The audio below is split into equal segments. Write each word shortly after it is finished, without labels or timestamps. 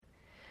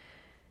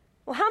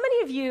Well, how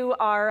many of you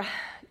are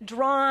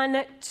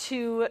drawn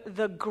to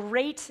the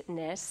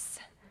greatness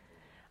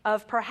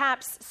of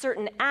perhaps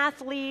certain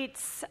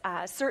athletes,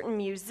 certain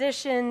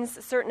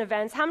musicians, certain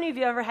events? How many of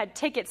you ever had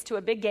tickets to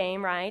a big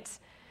game, right?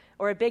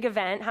 Or a big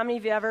event? How many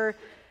of you ever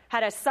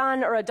had a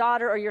son or a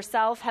daughter or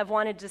yourself have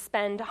wanted to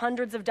spend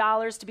hundreds of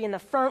dollars to be in the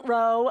front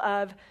row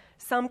of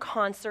some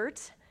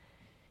concert?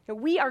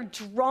 We are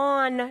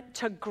drawn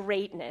to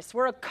greatness.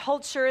 We're a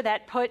culture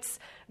that puts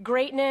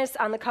greatness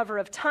on the cover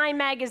of Time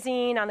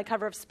magazine, on the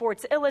cover of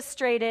Sports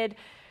Illustrated,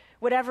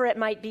 whatever it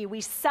might be. We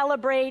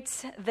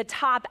celebrate the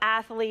top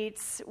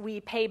athletes.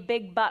 We pay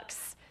big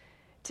bucks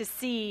to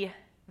see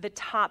the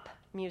top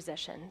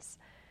musicians.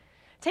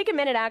 Take a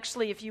minute,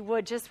 actually, if you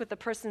would, just with the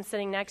person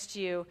sitting next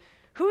to you.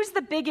 Who's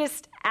the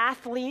biggest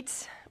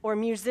athlete or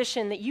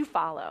musician that you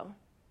follow?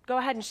 Go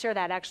ahead and share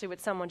that actually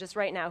with someone just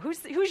right now.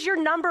 Who's your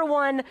number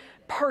one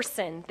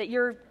person that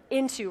you're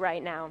into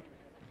right now?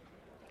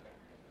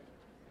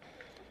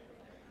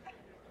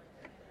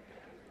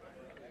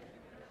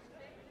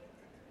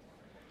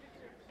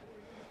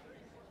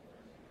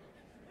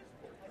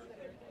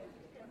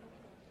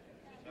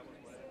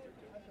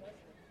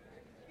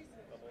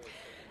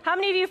 How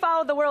many of you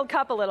followed the World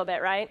Cup a little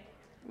bit, right?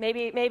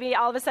 Maybe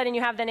all of a sudden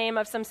you have the name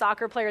of some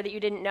soccer player that you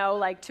didn't know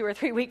like 2 or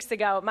 3 weeks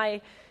ago. My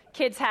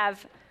kids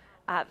have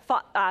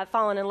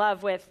fallen in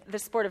love with the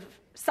sport of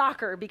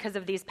soccer because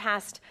of these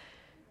past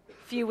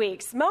few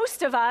weeks.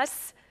 Most of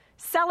us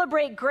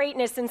celebrate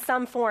greatness in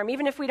some form,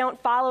 even if we don't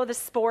follow the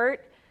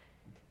sport.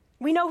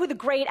 We know who the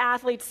great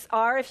athletes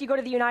are. If you go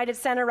to the United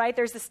Center, right,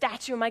 there's the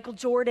statue of Michael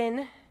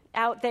Jordan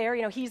out there.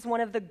 You know, he's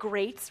one of the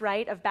greats,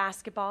 right, of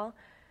basketball.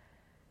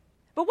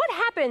 But what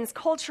happens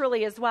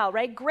culturally as well,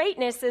 right?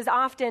 Greatness is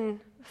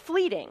often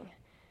fleeting.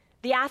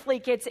 The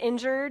athlete gets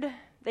injured,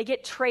 they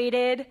get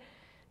traded.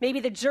 Maybe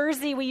the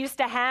jersey we used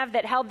to have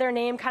that held their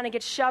name kind of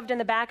gets shoved in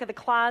the back of the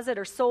closet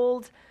or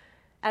sold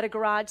at a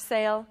garage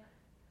sale.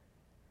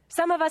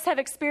 Some of us have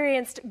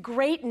experienced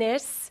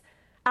greatness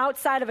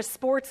outside of a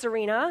sports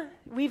arena.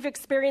 We've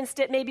experienced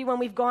it maybe when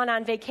we've gone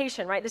on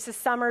vacation, right? This is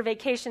summer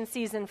vacation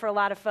season for a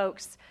lot of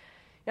folks.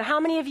 Now, how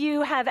many of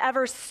you have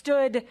ever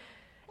stood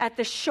at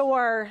the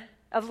shore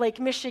of Lake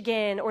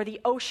Michigan or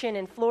the ocean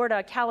in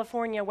Florida,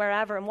 California,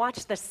 wherever, and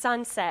watched the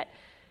sunset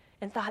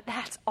and thought,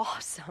 that's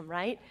awesome,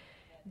 right?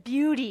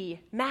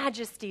 Beauty,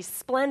 majesty,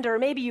 splendor.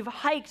 Maybe you've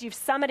hiked, you've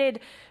summited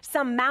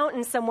some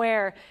mountain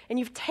somewhere, and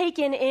you've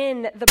taken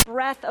in the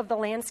breadth of the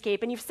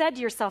landscape, and you've said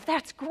to yourself,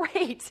 that's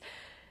great.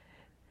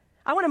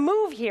 I want to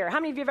move here.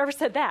 How many of you have ever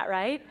said that,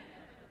 right?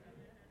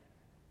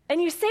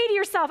 And you say to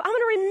yourself, I'm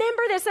going to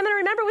remember this. I'm going to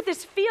remember what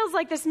this feels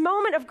like, this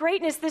moment of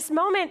greatness, this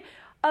moment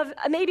of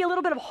maybe a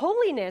little bit of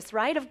holiness,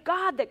 right, of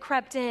God that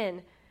crept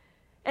in.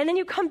 And then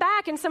you come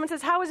back and someone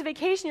says, how was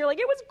vacation? You're like,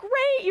 it was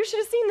great. You should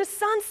have seen the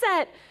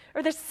sunset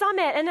or the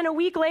summit. And then a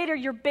week later,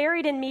 you're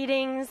buried in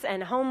meetings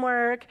and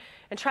homework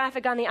and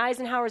traffic on the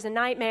Eisenhower's a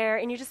nightmare.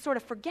 And you just sort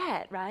of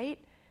forget, right,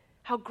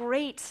 how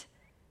great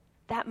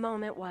that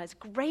moment was.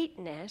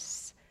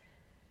 Greatness,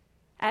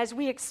 as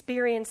we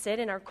experience it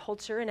in our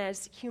culture and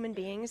as human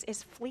beings,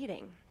 is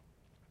fleeting.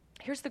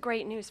 Here's the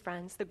great news,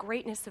 friends. The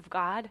greatness of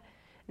God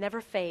never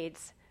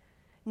fades,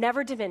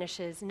 never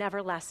diminishes,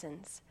 never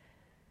lessens.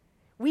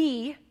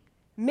 We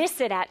miss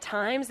it at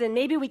times, and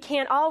maybe we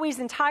can't always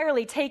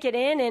entirely take it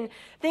in, and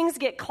things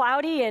get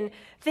cloudy, and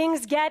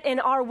things get in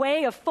our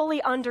way of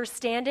fully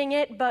understanding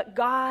it, but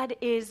God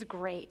is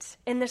great.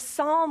 And the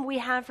psalm we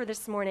have for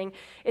this morning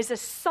is a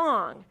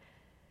song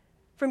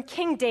from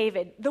King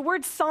David. The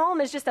word psalm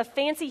is just a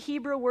fancy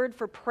Hebrew word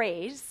for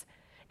praise,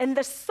 and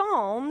the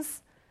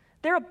Psalms,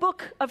 they're a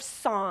book of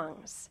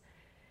songs.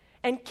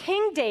 And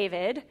King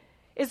David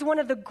is one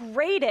of the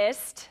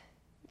greatest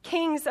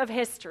kings of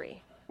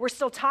history. We're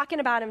still talking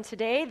about him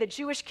today. The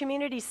Jewish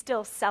community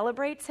still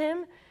celebrates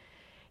him.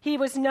 He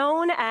was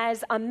known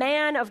as a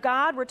man of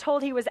God. We're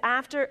told he was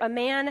a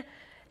man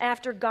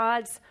after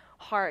God's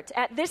heart.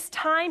 At this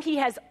time, he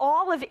has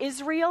all of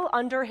Israel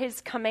under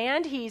his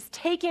command. He's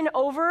taken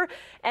over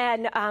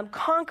and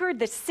conquered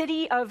the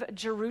city of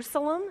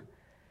Jerusalem.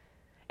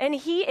 And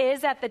he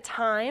is, at the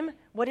time,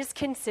 what is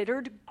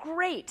considered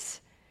great.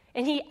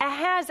 And he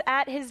has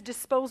at his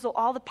disposal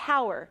all the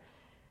power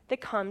that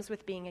comes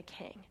with being a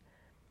king.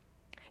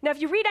 Now, if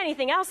you read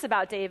anything else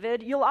about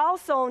David, you'll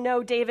also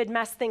know David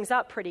messed things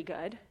up pretty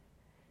good.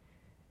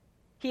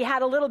 He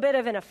had a little bit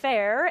of an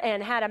affair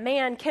and had a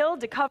man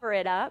killed to cover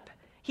it up.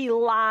 He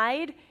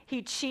lied.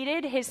 He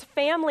cheated. His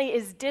family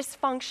is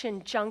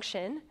dysfunction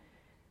junction.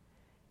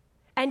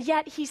 And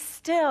yet he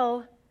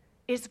still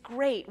is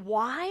great.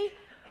 Why?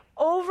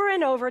 Over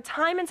and over,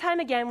 time and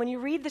time again, when you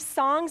read the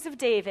songs of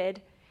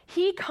David,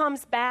 he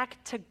comes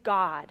back to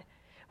God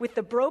with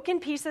the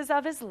broken pieces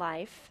of his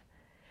life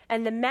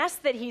and the mess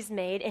that he's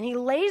made, and he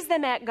lays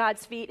them at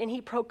God's feet, and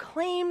he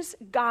proclaims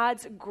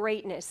God's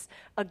greatness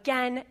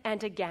again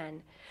and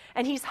again.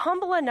 And he's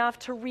humble enough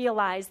to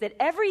realize that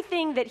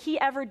everything that he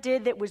ever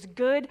did that was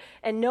good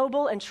and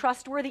noble and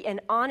trustworthy and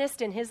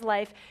honest in his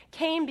life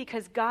came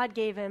because God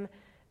gave him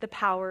the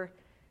power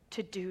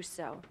to do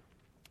so.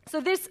 So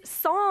this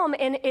psalm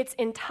in its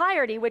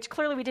entirety, which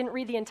clearly we didn't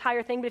read the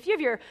entire thing, but if you have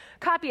your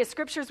copy of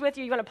scriptures with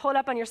you, you want to pull it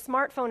up on your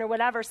smartphone or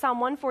whatever, Psalm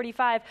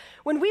 145,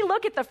 when we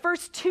look at the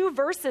first two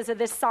verses of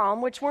this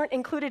psalm, which weren't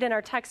included in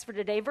our text for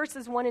today,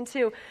 verses 1 and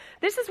 2,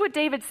 this is what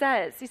David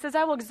says. He says,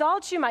 I will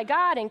exalt you, my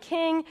God and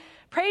King,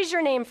 praise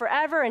your name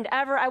forever and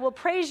ever. I will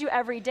praise you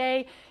every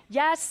day.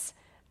 Yes,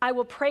 I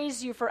will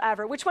praise you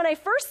forever. Which when I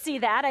first see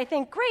that, I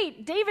think,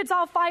 great, David's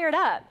all fired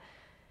up.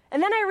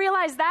 And then I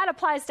realize that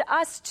applies to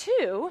us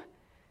too.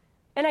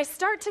 And I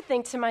start to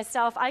think to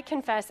myself, I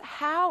confess,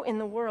 how in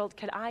the world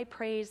could I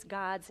praise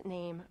God's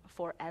name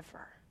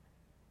forever?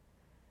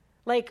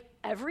 Like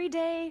every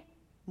day,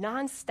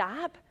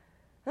 nonstop?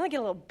 Doesn't that get a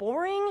little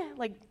boring?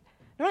 Like,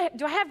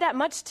 do I have that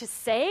much to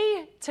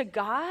say to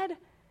God?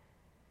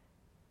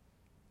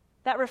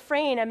 That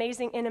refrain,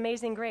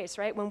 Amazing Grace,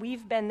 right? When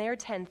we've been there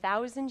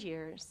 10,000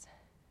 years,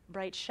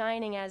 bright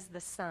shining as the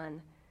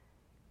sun.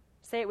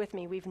 Say it with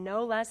me. We've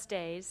no less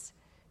days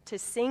to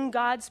sing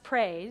God's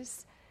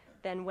praise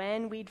than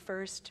when we'd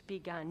first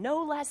begun.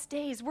 No less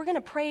days. We're going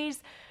to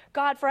praise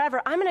God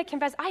forever. I'm going to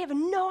confess, I have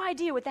no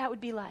idea what that would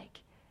be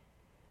like.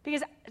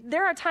 Because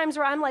there are times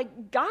where I'm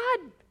like, God,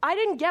 I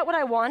didn't get what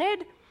I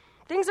wanted.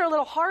 Things are a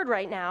little hard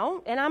right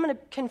now. And I'm going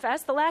to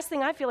confess, the last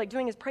thing I feel like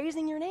doing is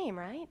praising your name,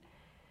 right?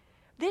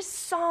 This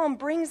psalm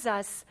brings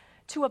us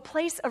to a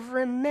place of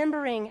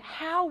remembering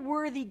how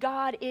worthy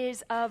God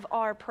is of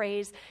our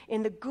praise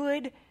in the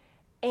good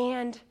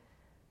and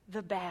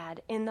the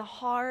bad, in the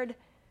hard,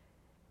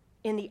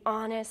 in the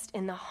honest,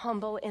 in the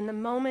humble, in the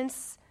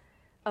moments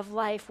of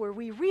life where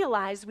we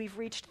realize we've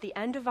reached the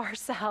end of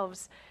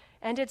ourselves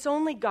and it's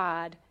only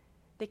God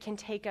that can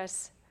take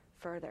us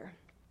further.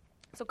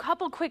 So a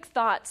couple quick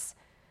thoughts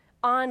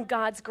on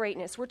God's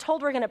greatness. We're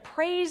told we're going to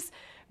praise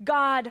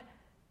God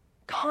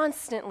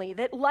constantly,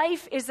 that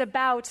life is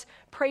about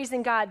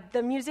praising God.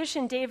 The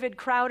musician David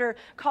Crowder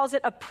calls it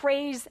a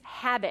praise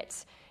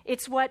habit.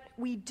 It's what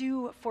we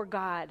do for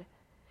God.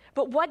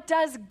 But what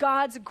does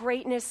God's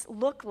greatness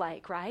look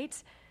like, right?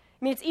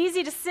 I mean, it's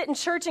easy to sit in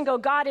church and go,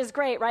 God is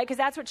great, right? Because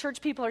that's what church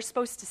people are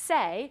supposed to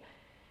say.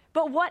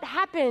 But what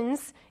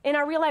happens in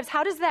our real lives?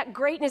 How does that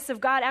greatness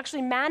of God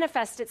actually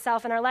manifest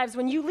itself in our lives?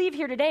 When you leave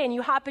here today and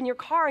you hop in your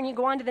car and you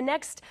go on to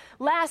the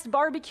last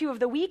barbecue of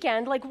the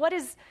weekend, like what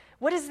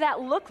does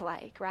that look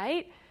like,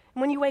 right?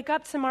 And when you wake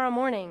up tomorrow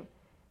morning,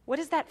 what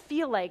does that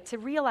feel like to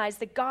realize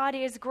that God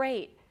is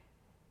great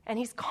and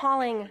he's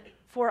calling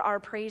for our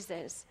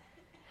praises?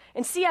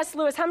 And C.S.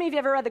 Lewis, how many of you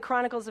ever read the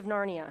Chronicles of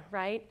Narnia,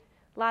 right?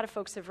 A lot of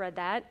folks have read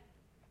that.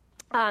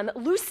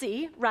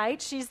 Lucy, right?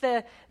 She's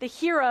the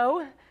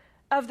hero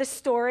of the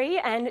story,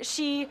 and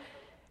she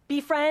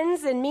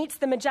befriends and meets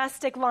the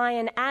majestic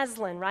lion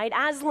Aslan, right?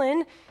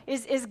 Aslan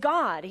is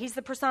God. He's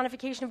the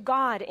personification of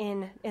God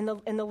in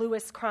the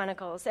Lewis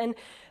Chronicles. And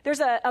there's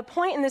a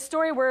point in the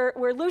story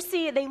where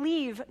Lucy, they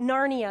leave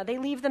Narnia. They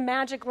leave the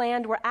magic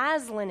land where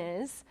Aslan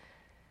is.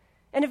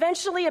 And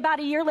eventually, about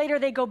a year later,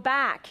 they go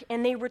back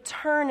and they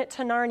return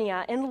to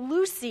Narnia. And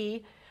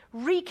Lucy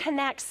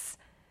reconnects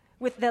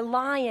with the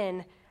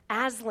lion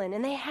Aslan,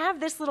 and they have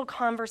this little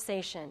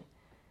conversation.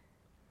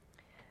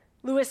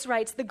 Lewis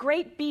writes, the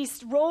great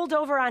beast rolled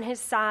over on his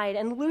side,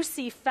 and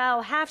Lucy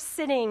fell, half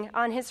sitting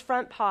on his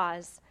front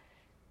paws.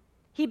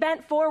 He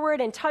bent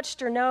forward and touched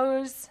her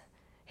nose.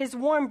 His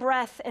warm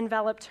breath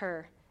enveloped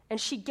her,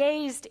 and she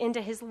gazed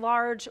into his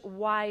large,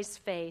 wise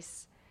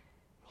face.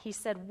 He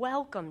said,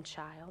 welcome,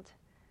 child.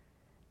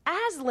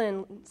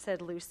 Aslan,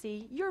 said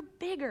Lucy, you're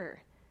bigger.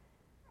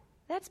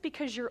 That's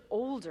because you're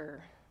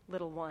older,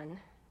 little one,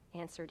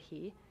 answered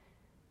he.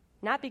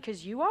 Not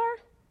because you are?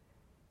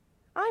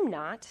 I'm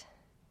not.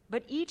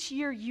 But each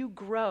year you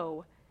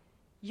grow,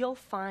 you'll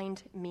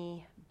find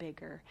me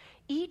bigger.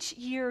 Each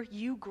year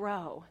you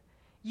grow,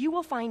 you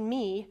will find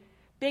me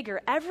bigger.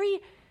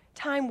 Every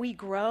time we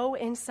grow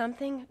in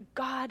something,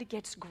 God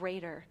gets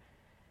greater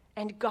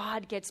and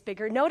God gets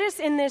bigger.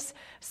 Notice in this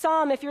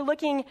psalm, if you're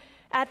looking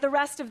at the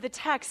rest of the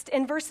text,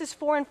 in verses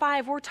 4 and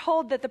 5, we're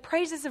told that the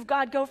praises of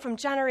God go from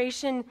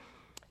generation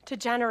to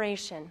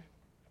generation.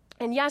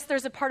 And yes,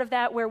 there's a part of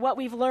that where what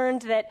we've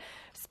learned that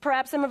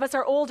perhaps some of us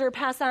are older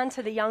pass on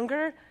to the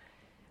younger.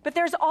 But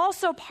there's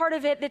also part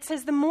of it that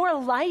says the more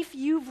life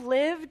you've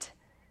lived,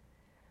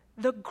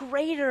 the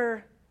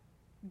greater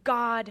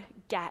God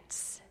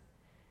gets.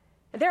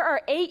 There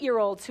are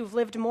 8-year-olds who've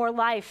lived more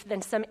life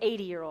than some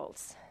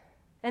 80-year-olds.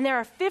 And there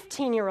are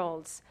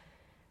 15-year-olds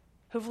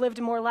who've lived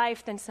more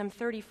life than some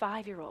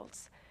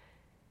 35-year-olds.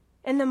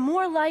 And the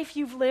more life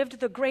you've lived,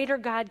 the greater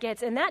God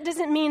gets. And that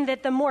doesn't mean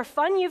that the more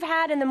fun you've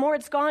had and the more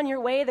it's gone your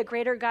way, the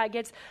greater God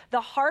gets.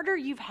 The harder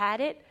you've had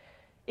it,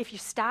 if you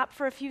stop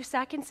for a few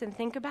seconds and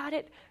think about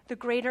it, the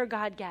greater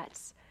God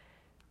gets.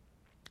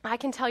 I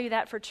can tell you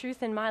that for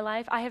truth in my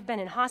life. I have been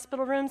in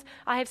hospital rooms.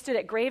 I have stood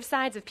at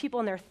gravesides of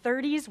people in their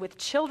 30s with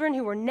children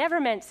who were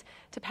never meant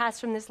to pass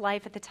from this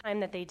life at the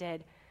time that they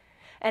did.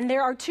 And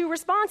there are two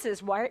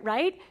responses,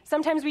 right?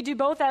 Sometimes we do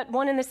both at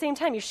one and the same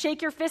time. You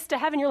shake your fist to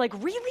heaven. You're like,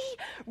 really?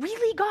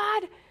 Really,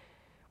 God?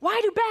 Why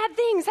do bad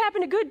things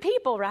happen to good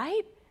people,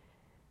 right?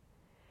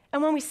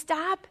 And when we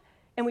stop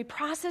and we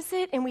process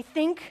it and we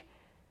think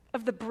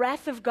of the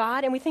breadth of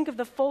God and we think of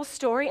the full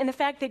story and the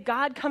fact that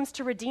God comes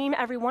to redeem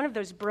every one of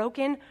those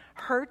broken,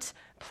 hurt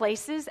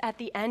places at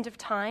the end of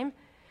time,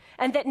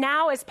 and that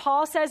now, as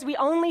Paul says, we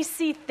only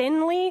see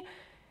thinly,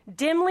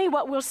 dimly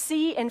what we'll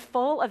see in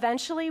full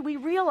eventually, we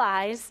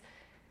realize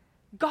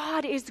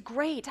God is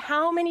great.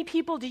 How many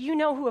people do you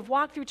know who have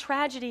walked through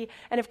tragedy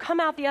and have come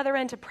out the other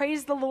end to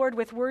praise the Lord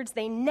with words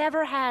they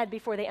never had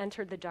before they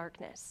entered the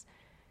darkness?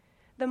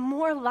 The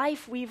more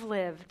life we've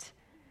lived,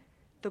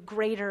 the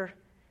greater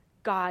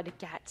God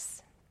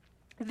gets.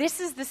 This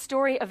is the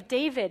story of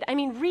David. I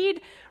mean, read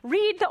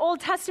the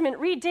Old Testament,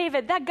 read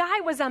David. That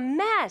guy was a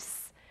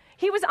mess.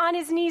 He was on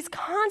his knees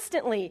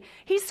constantly.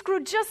 He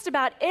screwed just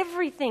about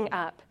everything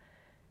up.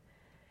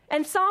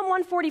 And Psalm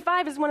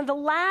 145 is one of the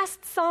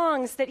last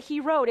songs that he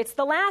wrote. It's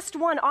the last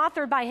one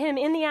authored by him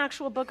in the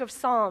actual book of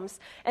Psalms.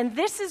 And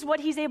this is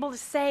what he's able to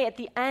say at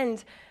the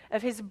end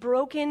of his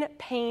broken,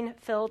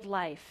 pain-filled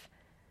life.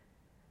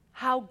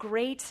 How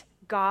great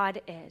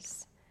God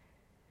is.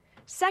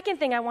 Second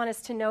thing I want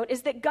us to note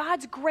is that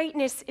God's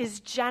greatness is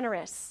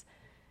generous.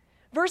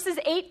 Verses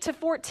 8 to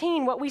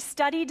 14, what we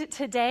studied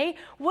today,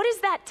 what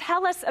does that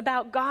tell us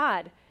about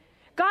God?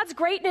 God's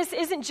greatness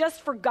isn't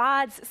just for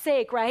God's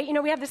sake, right? You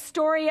know, we have the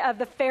story of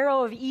the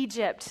Pharaoh of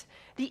Egypt,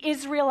 the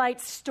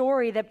Israelites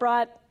story that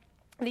God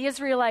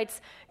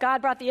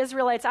brought the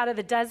Israelites out of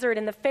the desert,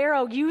 and the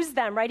Pharaoh used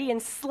them, right? He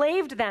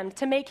enslaved them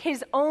to make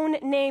his own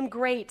name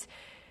great.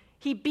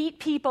 He beat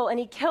people and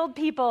he killed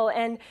people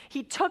and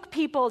he took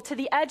people to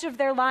the edge of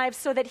their lives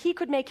so that he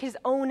could make his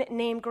own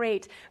name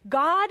great.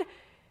 God,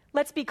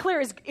 let's be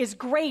clear, is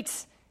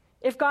great.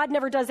 If God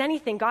never does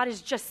anything, God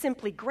is just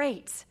simply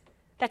great.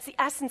 That's the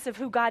essence of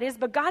who God is.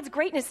 But God's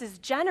greatness is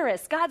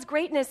generous. God's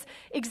greatness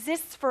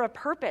exists for a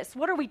purpose.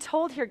 What are we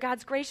told here?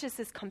 God's greatness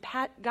is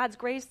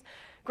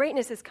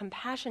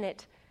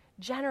compassionate,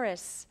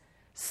 generous,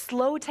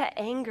 slow to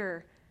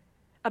anger,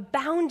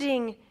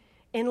 abounding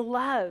in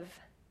love.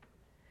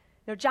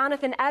 You know,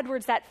 Jonathan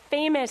Edwards, that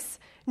famous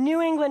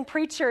New England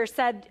preacher,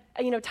 said,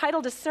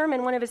 titled a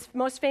sermon, one of his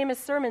most famous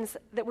sermons,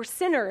 that we're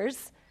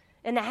sinners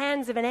in the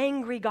hands of an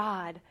angry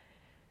God.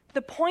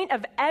 The point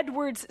of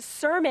Edwards'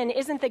 sermon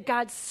isn't that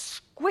God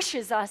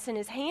squishes us in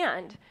his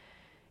hand.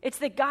 It's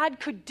that God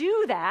could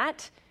do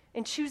that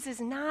and chooses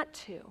not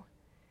to.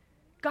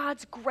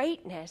 God's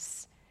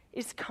greatness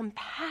is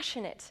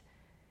compassionate.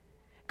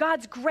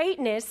 God's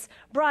greatness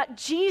brought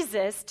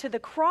Jesus to the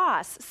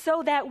cross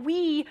so that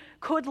we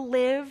could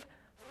live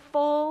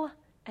full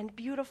and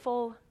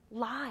beautiful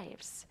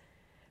lives.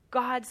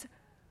 God's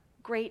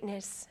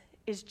greatness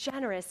is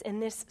generous, and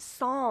this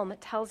psalm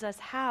tells us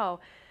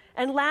how.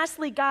 And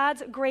lastly,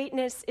 God's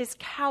greatness is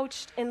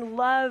couched in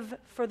love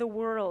for the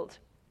world.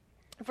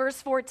 Verse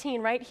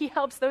 14, right? He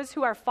helps those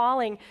who are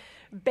falling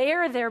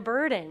bear their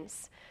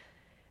burdens.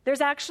 There's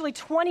actually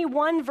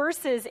 21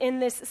 verses in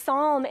this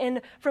psalm,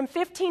 and from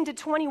 15 to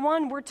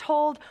 21, we're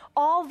told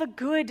all the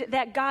good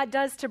that God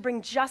does to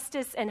bring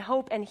justice and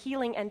hope and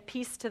healing and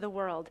peace to the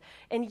world.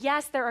 And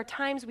yes, there are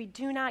times we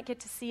do not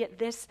get to see it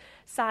this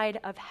side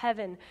of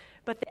heaven,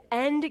 but the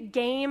end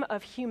game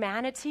of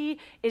humanity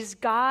is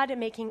God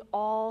making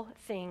all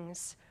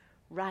things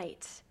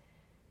right.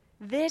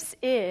 This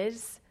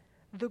is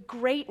the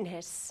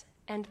greatness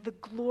and the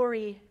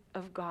glory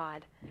of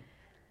God.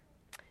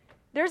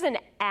 There's an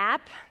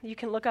app you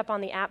can look up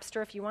on the App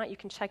Store if you want. You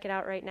can check it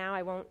out right now.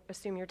 I won't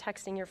assume you're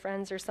texting your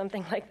friends or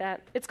something like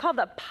that. It's called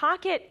the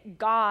Pocket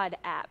God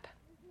app.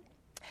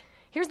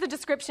 Here's the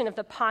description of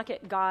the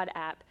Pocket God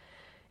app.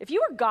 If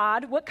you were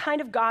God, what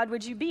kind of God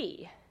would you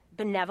be?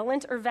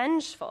 Benevolent or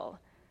vengeful?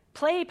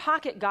 Play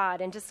Pocket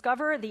God and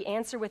discover the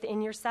answer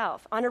within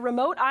yourself. On a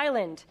remote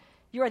island,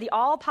 you are the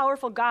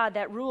all-powerful God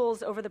that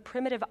rules over the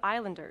primitive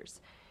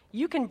islanders.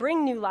 You can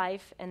bring new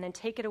life and then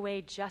take it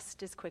away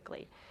just as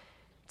quickly.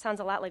 Sounds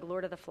a lot like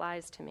Lord of the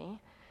Flies to me,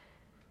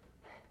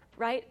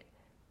 right?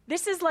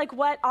 This is like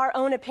what our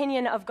own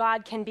opinion of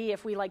God can be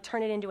if we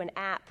turn it into an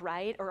app,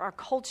 right? Or our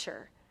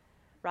culture,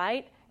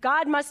 right?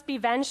 God must be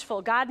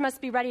vengeful. God must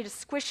be ready to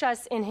squish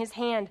us in his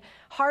hand.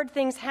 Hard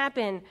things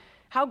happen.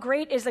 How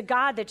great is a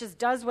God that just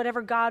does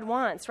whatever God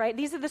wants, right?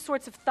 These are the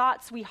sorts of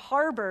thoughts we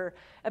harbor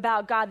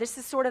about God. This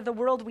is sort of the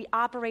world we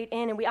operate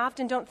in, and we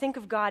often don't think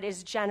of God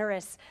as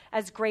generous,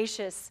 as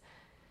gracious,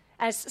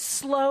 as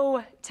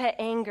slow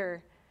to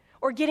anger,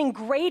 or getting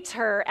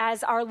greater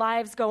as our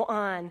lives go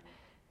on.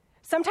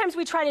 Sometimes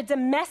we try to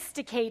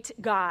domesticate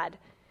God.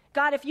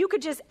 God, if you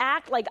could just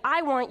act like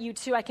I want you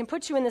to, I can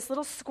put you in this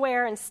little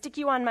square and stick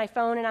you on my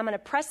phone, and I'm going to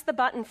press the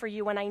button for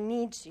you when I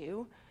need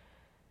you.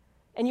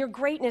 And your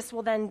greatness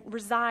will then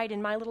reside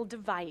in my little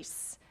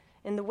device,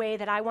 in the way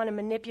that I want to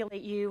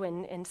manipulate you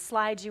and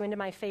slide you into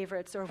my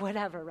favorites or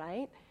whatever,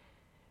 right?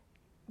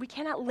 We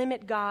cannot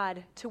limit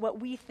God to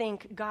what we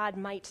think God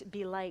might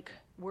be like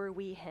were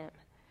we him.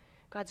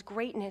 God's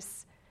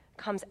greatness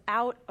comes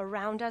out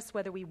around us,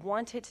 whether we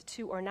want it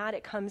to or not.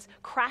 It comes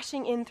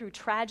crashing in through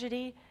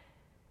tragedy.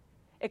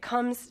 It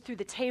comes through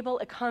the table.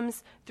 It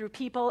comes through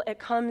people. It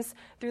comes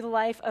through the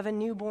life of a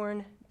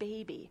newborn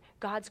baby.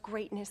 God's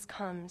greatness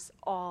comes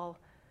all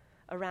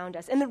around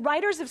us. And the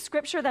writers of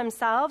Scripture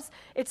themselves,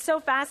 it's so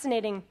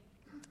fascinating.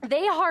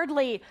 They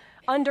hardly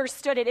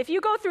understood it. If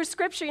you go through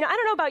Scripture, I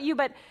don't know about you,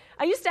 but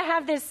I used to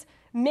have this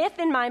myth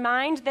in my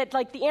mind that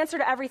like the answer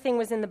to everything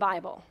was in the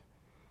Bible.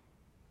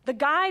 The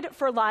guide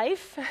for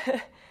life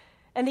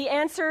and the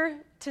answer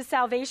to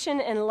salvation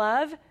and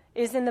love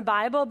is in the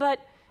Bible, but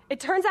it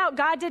turns out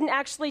God didn't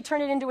actually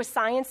turn it into a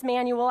science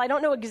manual. I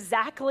don't know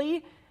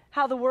exactly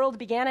how the world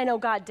began. I know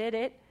God did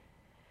it.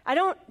 I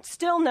don't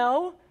still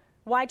know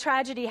why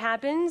tragedy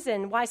happens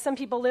and why some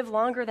people live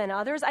longer than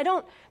others.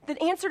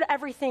 The answer to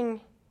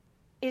everything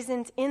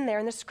isn't in there.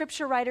 And the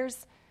Scripture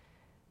writers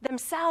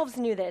themselves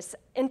knew this.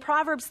 In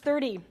Proverbs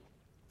 30,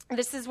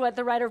 this is what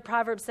the writer of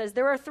Proverbs says.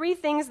 There are 3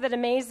 things that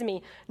amaze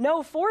me.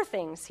 No, 4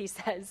 things, he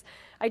says,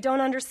 I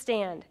don't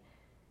understand.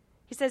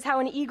 He says, how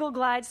an eagle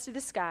glides through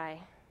the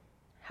sky,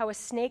 how a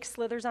snake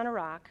slithers on a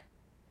rock,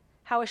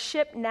 how a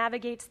ship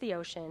navigates the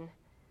ocean,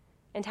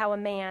 and how a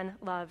man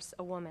loves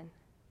a woman.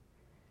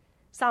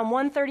 Psalm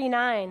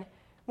 139,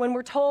 when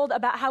we're told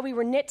about how we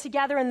were knit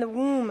together in the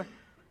womb,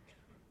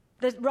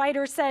 the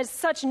writer says,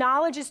 such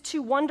knowledge is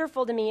too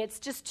wonderful to me. It's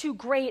just too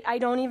great. I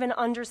don't even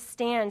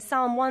understand.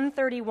 Psalm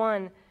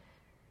 131,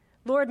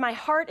 Lord, my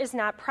heart is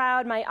not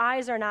proud. My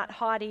eyes are not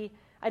haughty.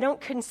 I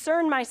don't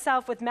concern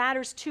myself with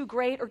matters too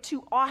great or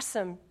too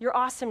awesome. Your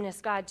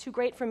awesomeness, God, too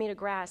great for me to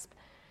grasp.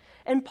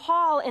 And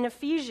Paul in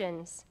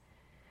Ephesians,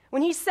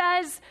 when he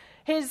says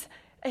his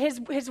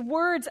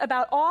words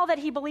about all that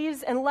he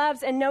believes and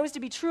loves and knows to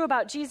be true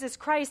about Jesus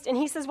Christ, and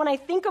he says, when I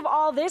think of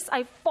all this,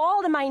 I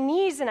fall to my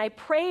knees and I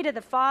pray to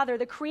the Father,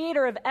 the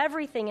creator of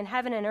everything in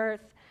heaven and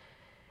earth.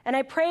 And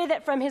I pray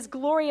that from his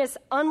glorious,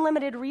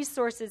 unlimited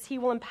resources, he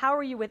will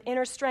empower you with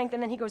inner strength.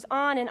 And then he goes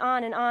on and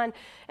on and on.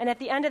 And at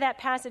the end of that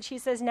passage, he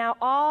says, now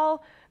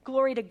all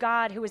glory to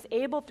God, who is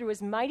able through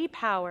his mighty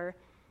power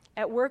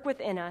at work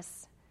within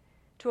us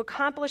to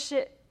accomplish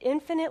it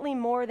infinitely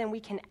more than we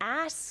can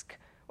ask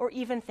or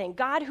even think.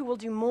 God who will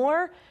do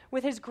more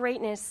with his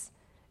greatness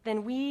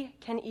than we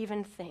can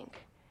even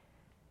think.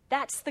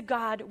 That's the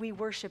God we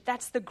worship.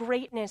 That's the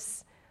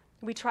greatness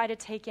we try to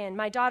take in.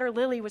 My daughter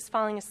Lily was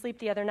falling asleep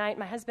the other night.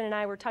 My husband and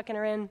I were tucking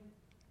her in.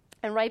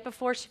 And right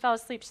before she fell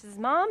asleep, she says,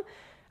 Mom,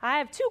 I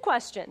have 2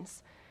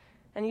 questions.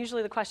 And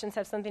usually the questions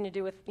have something to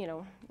do with,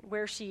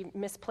 where she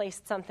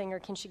misplaced something or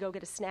can she go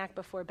get a snack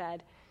before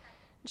bed.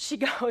 She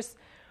goes,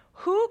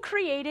 who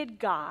created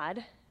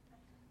God?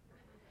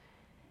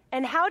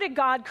 And how did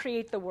God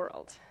create the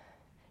world?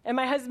 And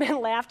my husband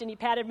laughed and he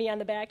patted me on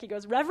the back. He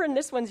goes, Reverend,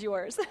 this one's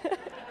yours.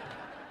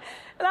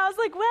 And I was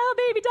like, well,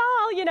 baby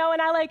doll,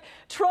 and I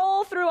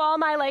troll through all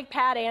my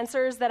pat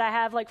answers that I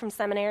have from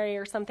seminary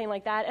or something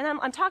like that. And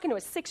I'm talking to a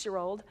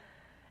 6-year-old.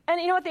 And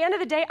at the end of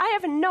the day, I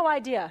have no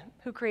idea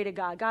who created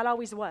God. God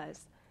always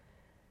was.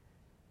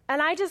 And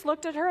I just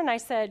looked at her and I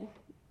said,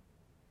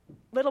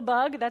 little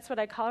bug, that's what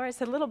I call her. I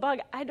said, little bug,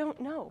 I don't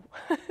know.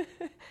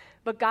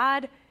 But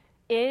God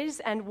is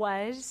and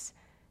was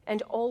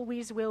and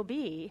always will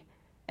be.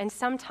 And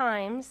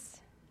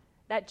sometimes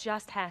that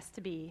just has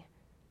to be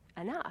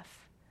enough.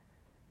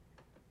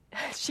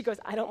 She goes,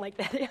 I don't like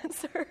that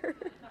answer.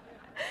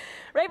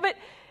 Right? But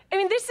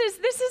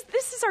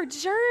this is our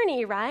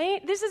journey,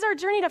 right? This is our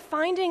journey to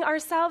finding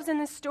ourselves in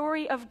the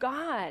story of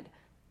God.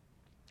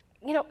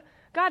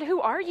 God, who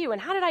are you? And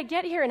how did I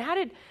get here? And how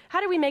did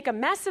we make a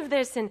mess of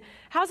this? And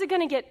how's it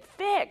going to get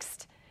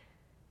fixed?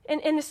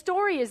 And the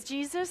story is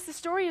Jesus. The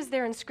story is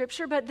there in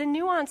Scripture, but the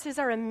nuances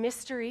are a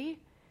mystery.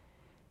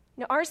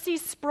 R.C.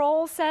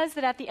 Sproul says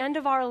that at the end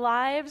of our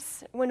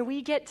lives, when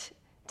we get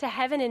to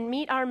heaven and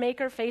meet our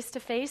Maker face to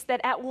face, that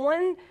at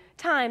one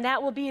time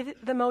that will be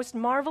the most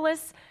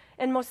marvelous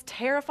and most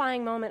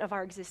terrifying moment of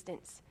our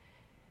existence.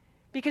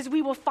 Because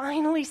we will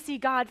finally see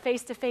God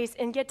face to face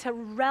and get to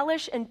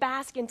relish and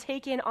bask and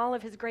take in all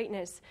of his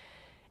greatness.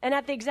 And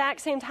at the exact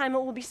same time, it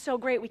will be so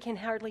great we can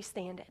hardly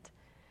stand it.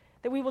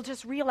 That we will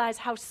just realize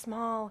how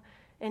small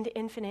and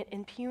infinite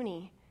and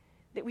puny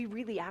that we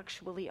really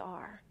actually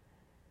are.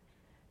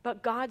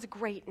 But God's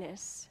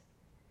greatness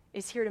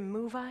is here to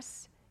move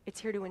us. It's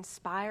here to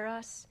inspire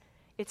us.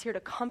 It's here to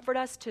comfort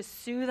us, to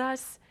soothe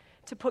us,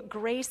 to put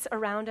grace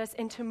around us,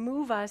 and to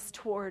move us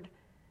toward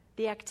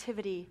the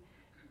activity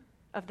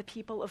of the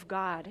people of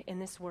God in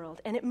this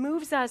world. And it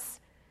moves us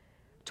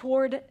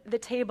toward the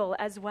table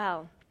as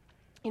well.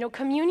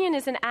 Communion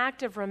is an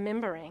act of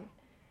remembering.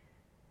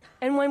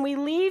 And when we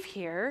leave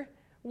here,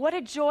 what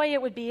a joy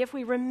it would be if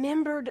we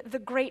remembered the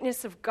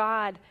greatness of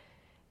God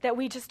that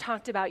we just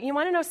talked about. You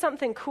want to know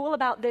something cool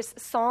about this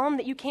psalm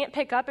that you can't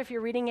pick up if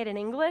you're reading it in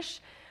English?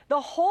 The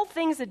whole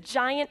thing's a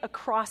giant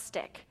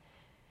acrostic,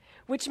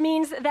 which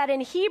means that in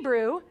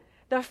Hebrew,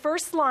 the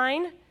first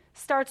line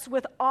starts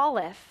with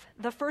Aleph,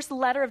 the first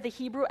letter of the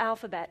Hebrew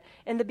alphabet.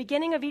 And the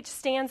beginning of each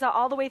stanza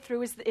all the way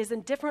through is a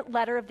different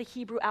letter of the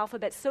Hebrew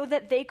alphabet so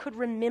that they could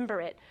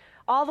remember it.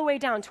 All the way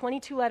down,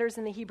 22 letters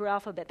in the Hebrew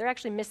alphabet. They're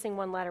actually missing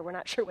one letter. We're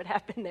not sure what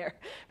happened there.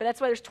 But that's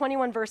why there's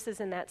 21 verses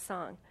in that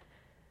song.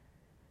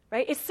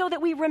 right? It's so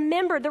that we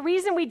remember. The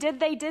reason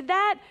they did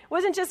that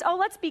wasn't just, oh,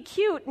 let's be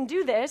cute and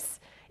do this.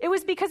 It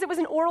was because it was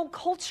an oral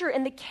culture,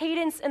 and the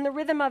cadence and the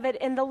rhythm of it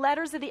and the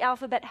letters of the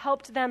alphabet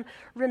helped them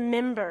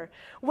remember.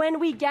 When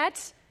we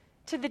get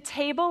to the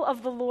table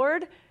of the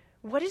Lord,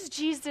 what does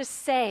Jesus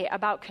say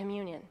about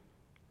communion?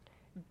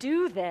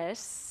 Do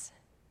this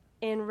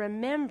in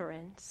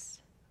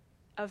remembrance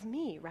of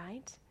me,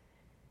 right?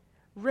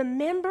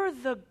 Remember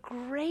the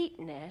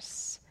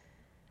greatness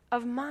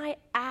of my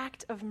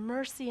act of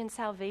mercy and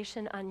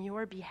salvation on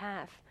your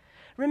behalf.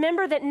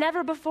 Remember that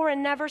never before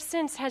and never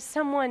since has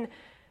someone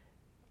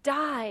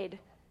died,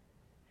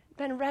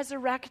 been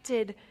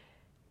resurrected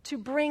to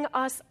bring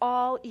us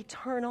all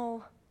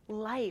eternal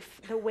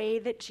life the way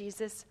that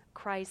Jesus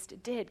Christ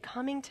did.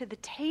 Coming to the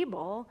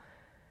table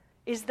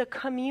is the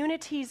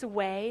community's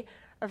way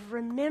of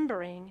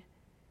remembering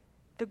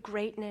the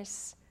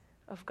greatness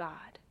of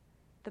God,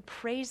 the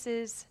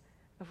praises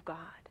of God.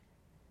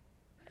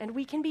 And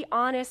we can be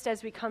honest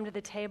as we come to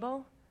the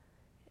table.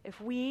 If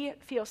we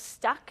feel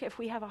stuck, if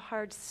we have a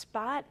hard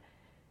spot,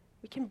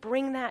 we can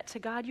bring that to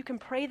God. You can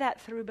pray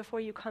that through before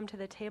you come to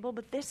the table,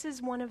 but this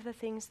is one of the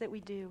things that we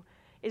do,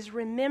 is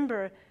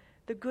remember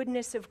the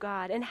goodness of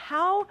God. And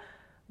how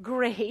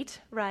great,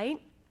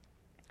 right,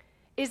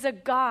 is a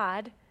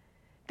God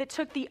that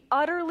took the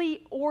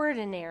utterly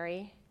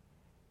ordinary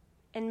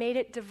and made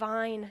it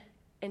divine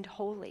and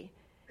holy.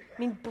 I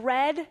mean,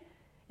 bread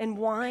and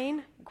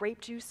wine,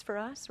 grape juice for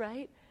us,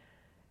 right?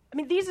 I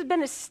mean, these have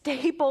been the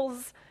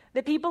staples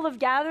that people have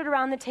gathered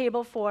around the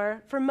table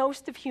for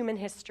most of human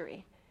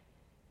history.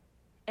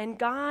 And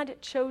God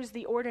chose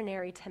the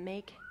ordinary to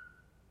make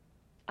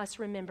us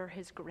remember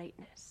his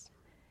greatness.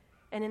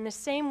 And in the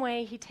same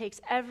way, he takes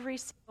every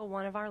single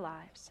one of our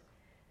lives,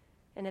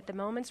 and at the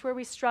moments where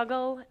we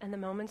struggle and the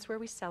moments where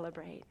we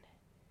celebrate,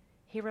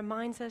 he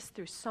reminds us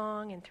through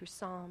song and through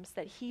psalms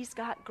that he's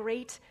got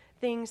great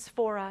things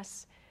for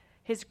us.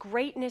 His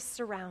greatness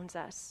surrounds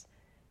us.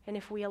 And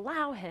if we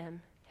allow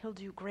him, he'll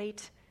do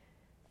great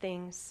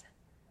things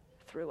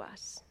through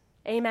us.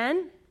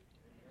 Amen?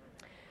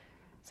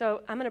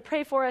 So I'm going to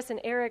pray for us, and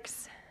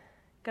Eric's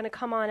going to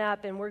come on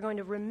up, and we're going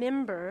to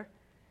remember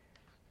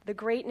the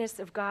greatness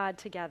of God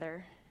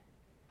together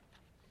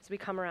as we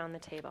come around the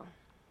table.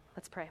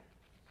 Let's pray.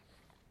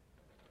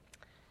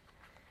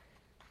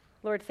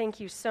 Lord, thank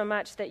you so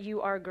much that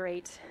you are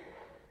great,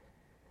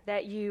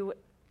 that you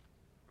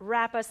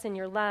wrap us in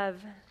your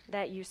love,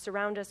 that you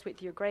surround us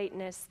with your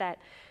greatness, that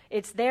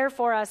it's there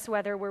for us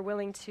whether we're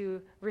willing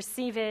to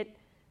receive it,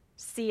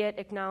 see it,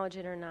 acknowledge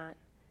it or not.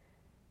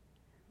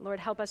 Lord,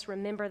 help us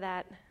remember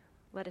that.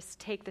 Let us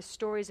take the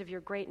stories of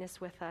your greatness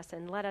with us,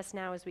 and let us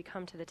now as we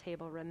come to the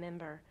table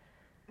remember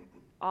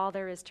all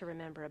there is to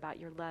remember about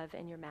your love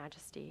and your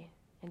majesty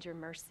and your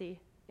mercy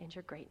and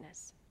your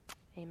greatness.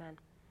 Amen.